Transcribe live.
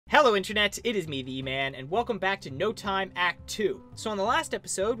Hello Internet, it is me, the E-Man, and welcome back to No Time Act 2. So on the last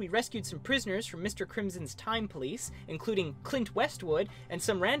episode, we rescued some prisoners from Mr. Crimson's time police, including Clint Westwood and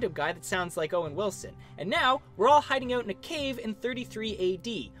some random guy that sounds like Owen Wilson. And now, we're all hiding out in a cave in 33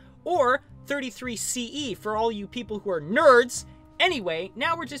 AD, or 33 CE for all you people who are nerds. Anyway,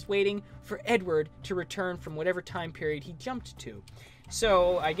 now we're just waiting for Edward to return from whatever time period he jumped to.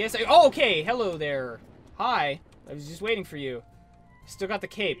 So, I guess oh, okay, hello there. Hi, I was just waiting for you. Still got the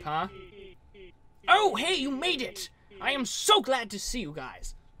cape, huh? Oh, hey, you made it! I am so glad to see you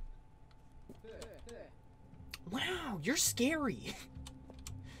guys. Wow, you're scary.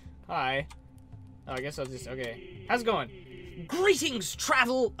 Hi. Oh, I guess I'll just, okay. How's it going? Greetings,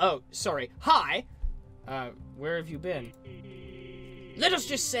 travel. Oh, sorry. Hi. Where have you been? Let us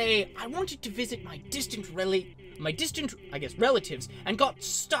just say, I wanted to visit my distant, I guess, relatives, and got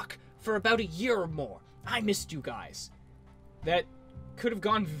stuck for about a year or more. I missed you guys. That could have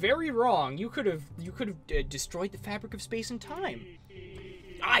gone very wrong. You could have destroyed the fabric of space and time.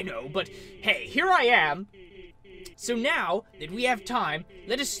 I know, but hey, here I am. So now that we have time,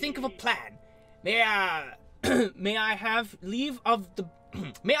 let us think of a plan. May I have leave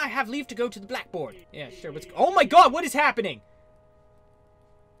to go to the blackboard? Yeah, sure. Oh my God, what is happening?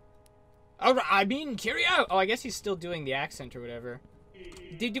 Oh, I mean, Curio. Oh, I guess he's still doing the accent or whatever.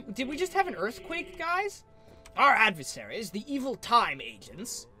 Did we just have an earthquake, guys? Our adversaries, the evil time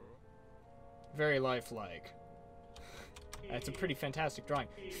agents. Very lifelike. That's a pretty fantastic drawing.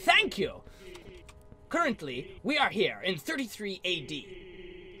 Thank you! Currently, we are here in 33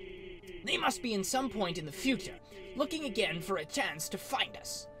 AD. They must be in some point in the future, looking again for a chance to find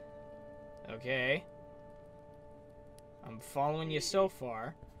us. Okay. I'm following you so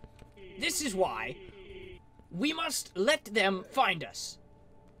far. This is why we must let them find us.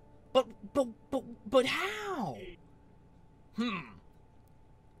 But how?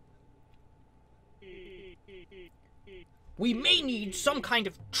 We may need some kind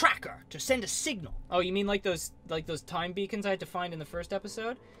of tracker to send a signal. Oh, you mean like those time beacons I had to find in the first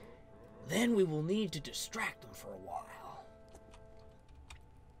episode? Then we will need to distract them for a while.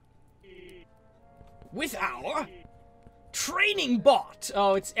 With our training bot.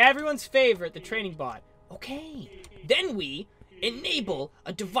 Oh, it's everyone's favorite, the training bot. Okay. Then we enable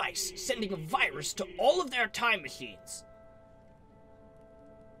a device sending a virus to all of their time machines.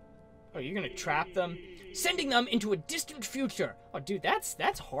 Oh, you're gonna trap them? Sending them into a distant future. Oh, dude, that's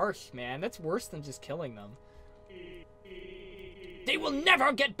harsh, man. That's worse than just killing them. They will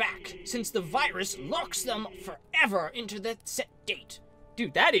never get back, since the virus locks them forever into that set date.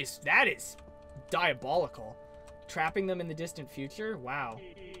 Dude, that is diabolical. Trapping them in the distant future? Wow.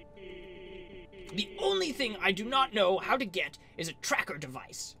 The only thing I do not know how to get is a tracker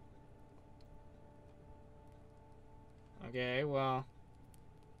device. Okay, well.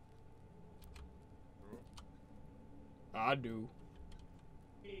 I do.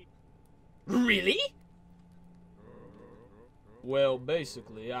 Really? Well,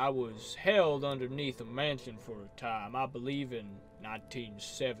 basically, I was held underneath a mansion for a time. I believe in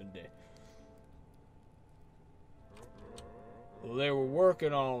 1970. Well, they were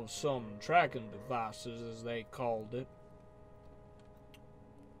working on some tracking devices, as they called it.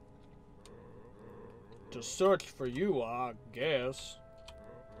 To search for you, I guess.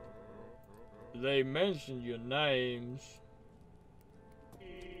 They mentioned your names.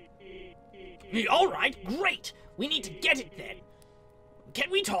 Alright, great! We need to get it then. Can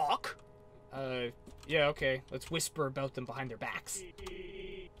we talk? Yeah, okay. Let's whisper about them behind their backs.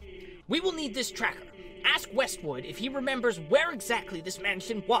 We will need this tracker. Ask Westwood if he remembers where exactly this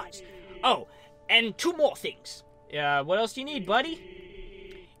mansion was. Oh, and two more things. Yeah, what else do you need, buddy?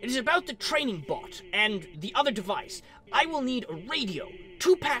 It is about the training bot and the other device. I will need a radio,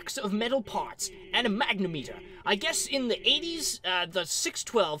 2 packs of metal parts, and a magnometer. I guess in the 80s, the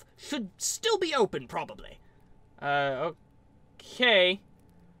 612 should still be open, probably. Okay.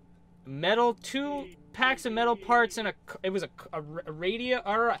 Metal, 2 packs of metal parts and it was a radio.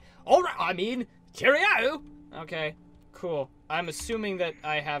 Alright, I mean, cheerio! Okay, cool. I'm assuming that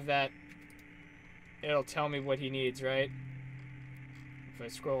I have that. It'll tell me what he needs, right? If I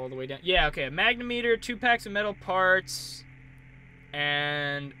scroll all the way down. Yeah, okay, a magnometer, 2 packs of metal parts,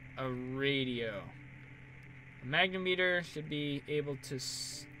 and a radio. A magnometer should be able to...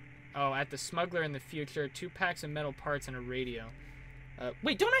 Oh, at the smuggler in the future, 2 packs of metal parts and a radio.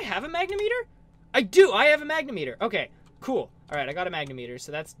 Wait, don't I have a magnometer? I do! I have a magnometer! Okay, cool. Alright, I got a magnometer,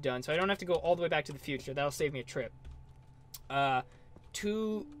 so that's done. So I don't have to go all the way back to the future. That'll save me a trip.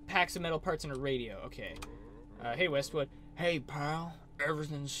 2 packs of metal parts and a radio. Okay. Hey, Westwood. Hey, pal.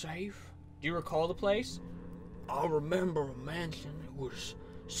 Everything's safe? Do you recall the place? I remember a mansion that was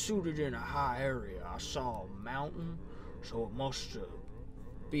suited in a high area. I saw a mountain, so it must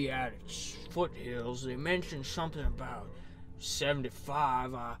be at its foothills. They mentioned something about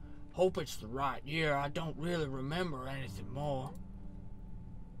 75. I hope it's the right year. I don't really remember anything more.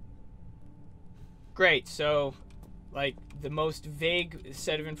 Great, so, like, the most vague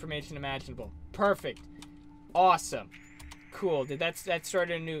set of information imaginable. Perfect. Awesome. Cool. Did that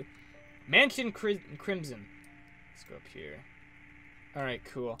start a new... Mansion Crimson. Let's go up here. Alright,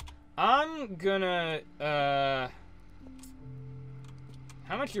 cool. I'm gonna, how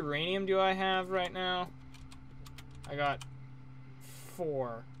much uranium do I have right now? I got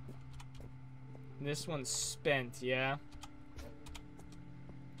 4. This one's spent, yeah?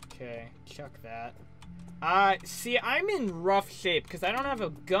 Okay, chuck that. See, I'm in rough shape, because I don't have a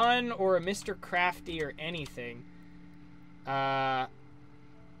gun or a Mr. Crafty or anything. Where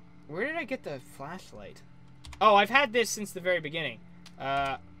did I get the flashlight? Oh, I've had this since the very beginning.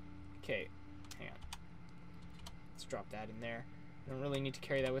 Okay, hang on. Let's drop that in there. I don't really need to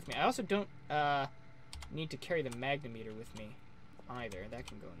carry that with me. I also don't, need to carry the magnometer with me either. That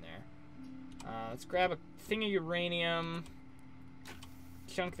can go in there. Let's grab a thing of uranium.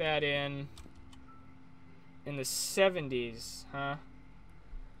 Chunk that in. In the 70s, huh?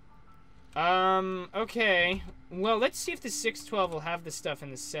 Okay. Well, let's see if the 612 will have the stuff in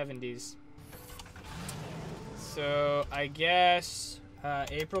the 70s. So, I guess,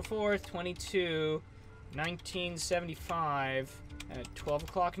 April 4th, 1975, at 12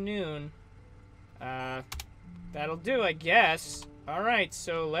 o'clock noon. That'll do, I guess. Alright,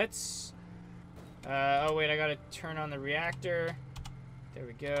 so let's... oh wait, I gotta turn on the reactor. There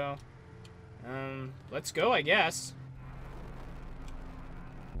we go. Let's go, I guess.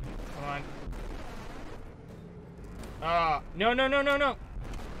 Come on. No, no, no, no, no!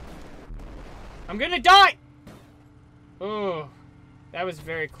 I'm gonna die! Oh, that was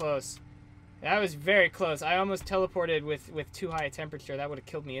very close. That was very close. I almost teleported with too high a temperature. That would have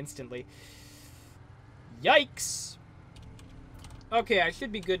killed me instantly. Yikes! Okay, I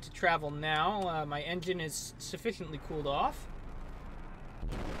should be good to travel now. My engine is sufficiently cooled off.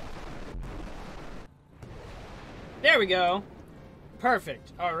 There we go.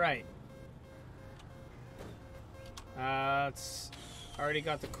 Perfect. All right. It's already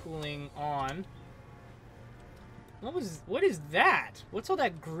got the cooling on. What is that? What's all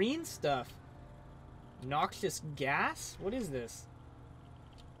that green stuff? Noxious gas? What is this?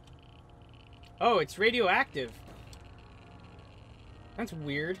 Oh, it's radioactive. That's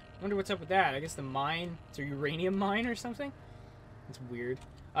weird. I wonder what's up with that. I guess the mine, it's a uranium mine or something? That's weird.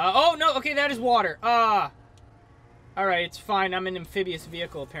 Oh, no, okay, that is water. Alright, it's fine. I'm an amphibious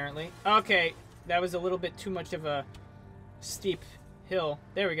vehicle, apparently. Okay, that was a little bit too much of a steep hill.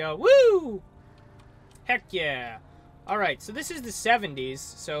 There we go. Woo! Heck yeah. Alright, so this is the 70s,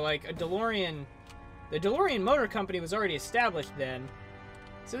 so, like, a DeLorean... The DeLorean Motor Company was already established then,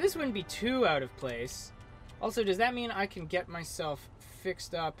 so this wouldn't be too out of place. Also, does that mean I can get myself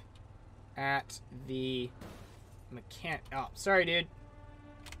fixed up at the mechanic... Oh, sorry, dude.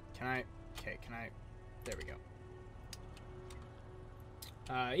 Can I... Okay, can I... There we go.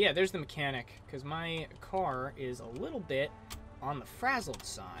 Yeah, there's the mechanic, because my car is a little bit on the frazzled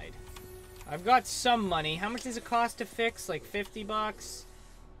side. I've got some money. How much does it cost to fix? Like 50 bucks?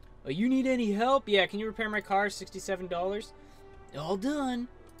 Oh, you need any help? Yeah, can you repair my car? $67. All done.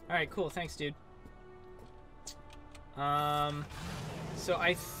 Alright, cool. Thanks, dude. So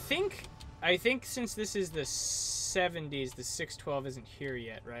I think since this is the 70s, the 612 isn't here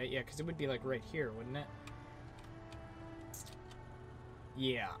yet, right? Yeah, because it would be like right here, wouldn't it?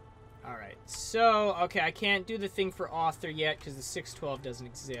 Yeah. Alright. So, okay, I can't do the thing for author yet because the 612 doesn't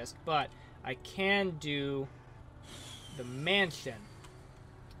exist, but I can do the mansion.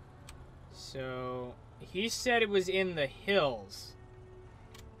 So, he said it was in the hills.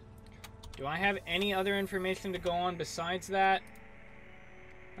 Do I have any other information to go on besides that?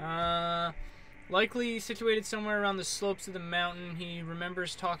 Likely situated somewhere around the slopes of the mountain. He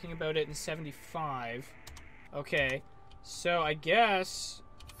remembers talking about it in 75. Okay. So, I guess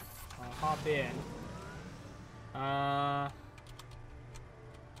I'll hop in. I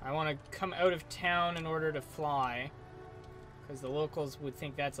want to come out of town in order to fly, because the locals would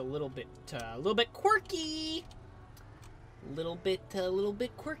think that's a little bit quirky. A little bit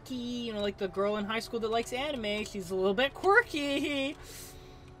quirky. You know, like the girl in high school that likes anime. She's a little bit quirky.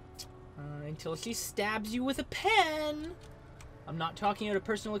 Until she stabs you with a pen. I'm not talking out of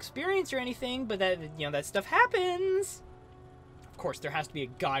personal experience or anything, but that, you know, that stuff happens. Of course, there has to be a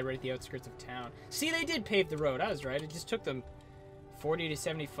guy right at the outskirts of town. See, they did pave the road. I was right. It just took them 40 to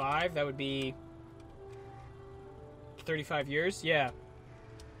 75. That would be 35 years. Yeah.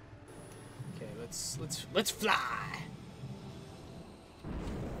 let's fly.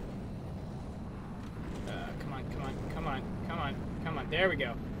 Come on. There we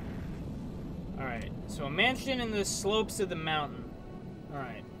go. All right. So a mansion in the slopes of the mountain. All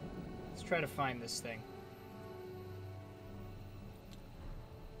right. Let's try to find this thing.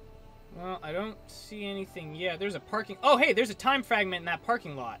 Well, I don't see anything yet. There's a parking... Oh, hey, there's a time fragment in that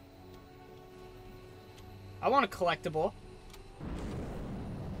parking lot. I want a collectible.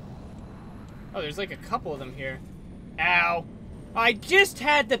 Oh, there's like a couple of them here. Ow. I just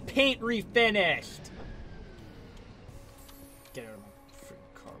had the paint refinished. Get out of my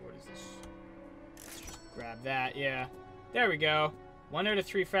freaking car. What is this? Let's just grab that. Yeah. There we go. 1 out of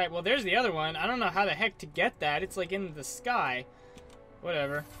 3 frag... Well, there's the other one. I don't know how the heck to get that. It's like in the sky.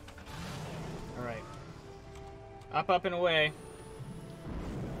 Whatever. Alright. Up, and away.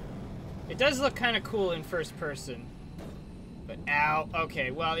 It does look kind of cool in first person. But, ow.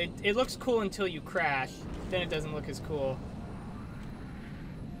 Okay, well, it looks cool until you crash. Then it doesn't look as cool.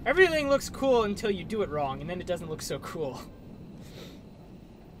 Everything looks cool until you do it wrong, and then it doesn't look so cool.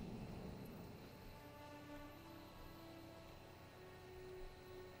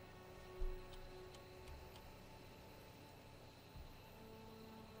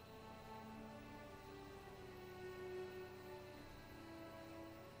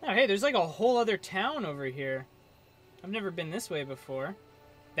 Oh, hey, there's like a whole other town over here. I've never been this way before.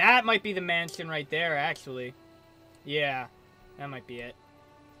 That might be the mansion right there, actually. Yeah, that might be it.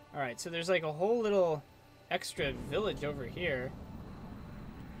 Alright, so there's like a whole little extra village over here.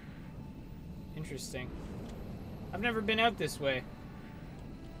 Interesting. I've never been out this way.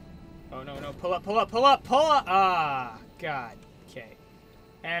 Oh, no, pull up! Ah, God. Okay.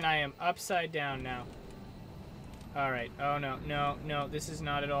 And I am upside down now. Alright. Oh, no. This is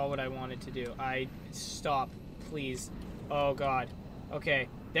not at all what I wanted to do. Stop, please. Oh, God. Okay.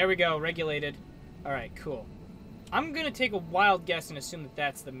 There we go. Regulated. Alright, cool. I'm gonna take a wild guess and assume that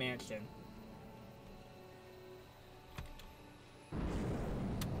that's the mansion.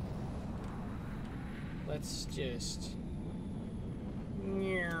 Let's just...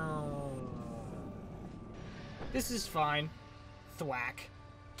 This is fine. Thwack.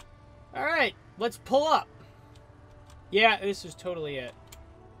 Alright, let's pull up. Yeah, this is totally it.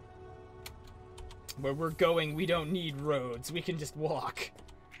 Where we're going, we don't need roads. We can just walk.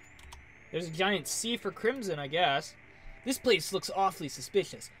 There's a giant C for Crimson, I guess. This place looks awfully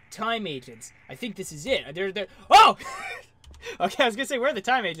suspicious. Time agents. I think this is it. They're... Oh! Okay, I was gonna say, where are the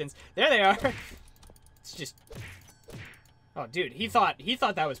time agents? There they are. It's just... Oh, dude, he thought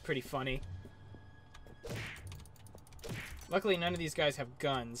that was pretty funny. Luckily, none of these guys have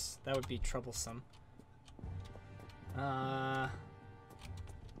guns. That would be troublesome. I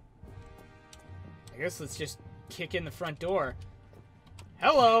guess let's just kick in the front door.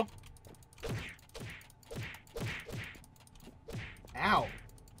 Hello! Ow.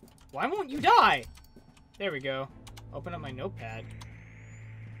 Why won't you die? There we go. Open up my notepad.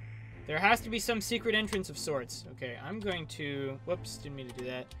 There has to be some secret entrance of sorts. Okay, I'm going to... Whoops, didn't mean to do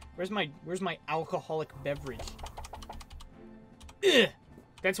that. Where's my alcoholic beverage? Ugh!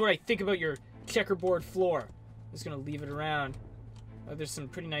 That's what I think about your checkerboard floor. I'm just gonna leave it around. Oh, there's some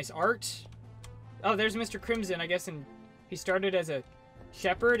pretty nice art. Oh, there's Mr. Crimson, I guess, and he started as a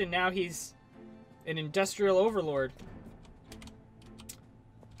shepherd, and now he's an industrial overlord.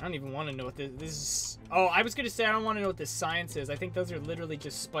 I don't even want to know what this is. Oh, I was going to say I don't want to know what this science is. I think those are literally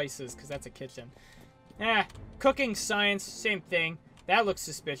just spices, because that's a kitchen. Cooking, science, same thing. That looks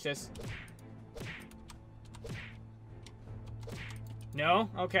suspicious. No?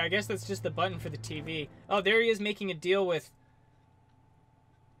 Okay, I guess that's just the button for the TV. Oh, there he is making a deal with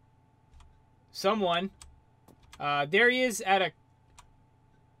someone. There he is at a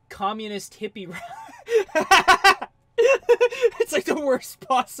communist hippie It's like the worst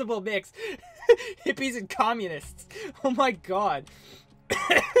possible mix. Hippies and communists. Oh my god.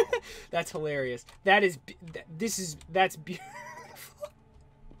 That's hilarious. That's beautiful.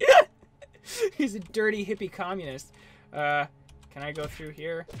 He's a dirty hippie communist. Can I go through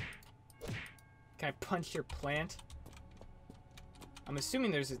here? Can I punch your plant? I'm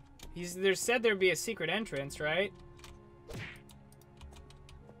assuming there's said there'd be a secret entrance, right?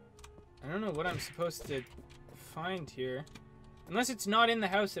 I don't know what I'm supposed to find here. Unless it's not in the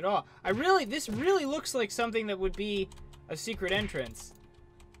house at all. This really looks like something that would be a secret entrance.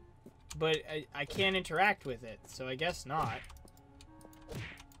 But I can't interact with it, so I guess not.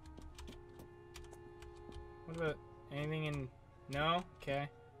 What about anything in... No? Okay.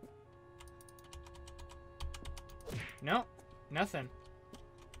 Nope. Nothing.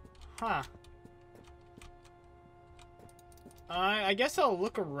 Huh. I guess I'll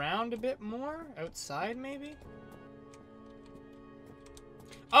look around a bit more. Outside, maybe?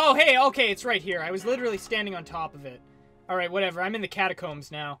 Oh, hey, okay, it's right here. I was literally standing on top of it. Alright, whatever. I'm in the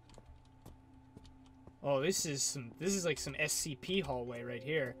catacombs now. Oh, this is like some SCP hallway right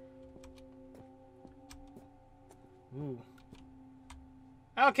here. Ooh.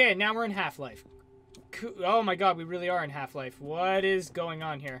 Okay, now we're in Half-Life. Oh my god, we really are in Half-Life. What is going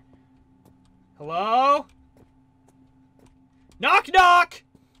on here? Hello? Knock, knock!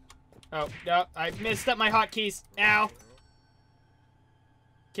 Oh, no, I messed up my hotkeys. Ow.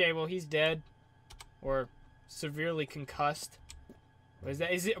 Okay, well, he's dead. Or severely concussed. What is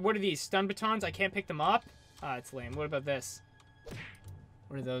that? What are these? Stun batons? I can't pick them up? Ah, it's lame. What about this?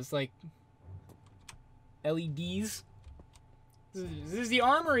 What are those, like... LEDs? This is the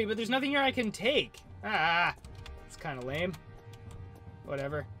armory, but there's nothing here I can take. Ah, it's kind of lame.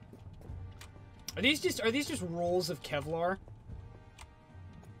 Whatever. Are these just rolls of Kevlar?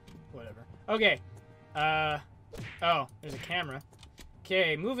 Whatever. Okay. Oh, there's a camera.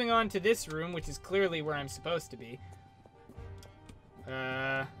 Okay, moving on to this room, which is clearly where I'm supposed to be.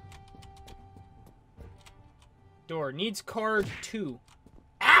 Door needs card 2.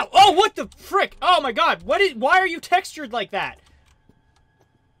 Ow! Oh, what the frick? Oh my god, why are you textured like that?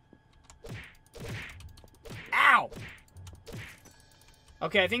 Ow!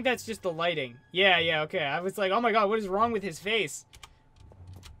 Okay, I think that's just the lighting. Yeah, okay. I was like, oh my god, what is wrong with his face?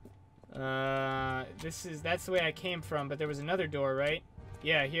 That's the way I came from, but there was another door, right?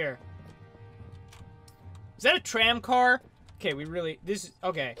 Yeah, here. Is that a tram car? Okay,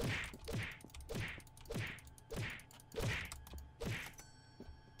 okay.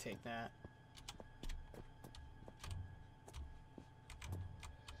 Take that.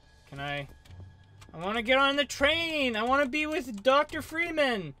 Can I want to get on the train! I want to be with Dr.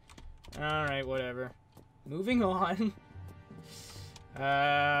 Freeman! Alright, whatever. Moving on.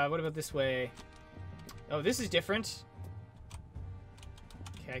 What about this way? Oh, this is different.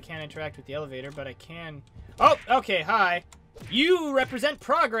 Okay, I can't interact with the elevator, but I can... Oh, okay, hi. You represent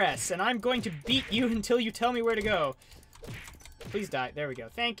progress, and I'm going to beat you until you tell me where to go. Please die. There we go.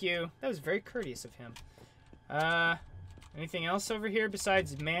 Thank you. That was very courteous of him. Anything else over here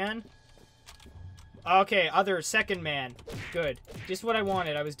besides man? Okay, second man. Good. Just what I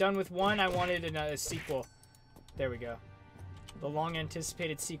wanted. I was done with one. I wanted a sequel. There we go. The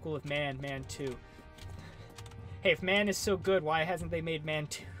long-anticipated sequel of Man 2. Hey, if Man is so good, why hasn't they made Man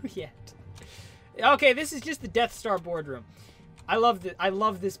 2 yet? Okay, this is just the Death Star boardroom. I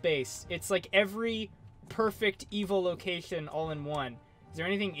love this base. It's like every perfect evil location all in one. Is there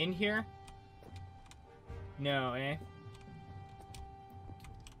anything in here? No, eh?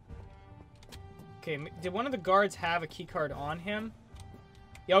 Okay, did one of the guards have a keycard on him?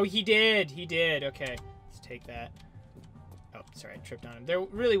 Oh, he did. He did. Okay, let's take that. Oh, sorry, I tripped on him. There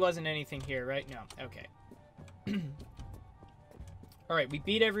really wasn't anything here, right? No. Okay. Alright, we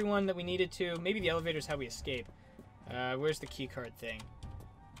beat everyone that we needed to. Maybe the elevator's how we escape. Where's the keycard thing?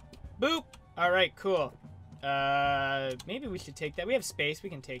 Boop! Alright, cool. Maybe we should take that. We have space. We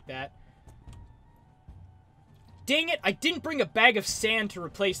can take that. Dang it! I didn't bring a bag of sand to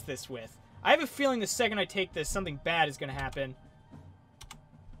replace this with. I have a feeling the second I take this, something bad is going to happen.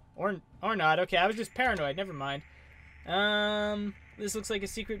 Or not. Okay, I was just paranoid. Never mind. This looks like a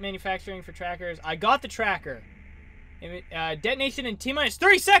secret manufacturing for trackers. I got the tracker. Detonation in T-minus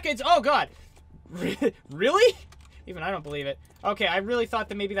 30 seconds! Oh, God! Really? Even I don't believe it. Okay, I really thought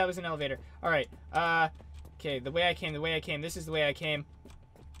that maybe that was an elevator. Alright, okay, the way I came. This is the way I came.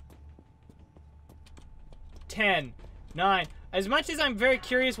 10, 9. As much as I'm very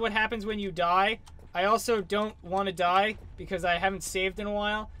curious what happens when you die, I also don't want to die because I haven't saved in a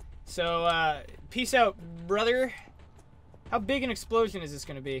while. So, peace out, brother. How big an explosion is this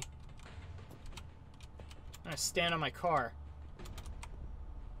going to be? I'm going to stand on my car.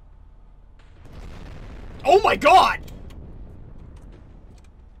 Oh my god!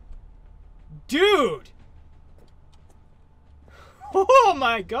 Dude! Oh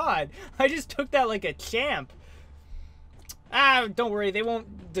my god! I just took that like a champ. Ah, don't worry. They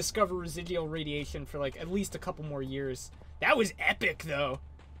won't discover residual radiation for like at least a couple more years. That was epic, though.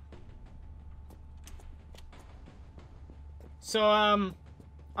 So,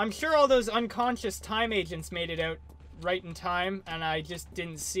 I'm sure all those unconscious time agents made it out right in time, and I just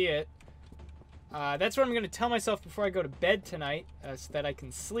didn't see it. That's what I'm going to tell myself before I go to bed tonight, so that I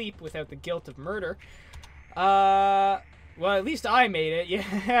can sleep without the guilt of murder. Well, at least I made it.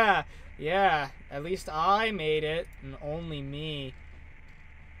 Yeah, yeah. At least I made it, and only me.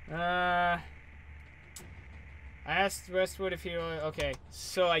 I asked Westwood if he... Okay,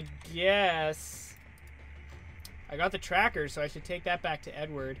 so I guess... I got the tracker, so I should take that back to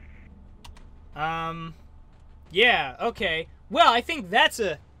Edward. Yeah, okay. Well, I think that's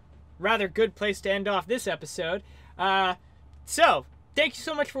a rather good place to end off this episode. So, thank you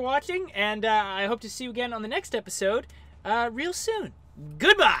so much for watching, and I hope to see you again on the next episode real soon.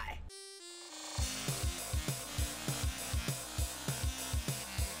 Goodbye!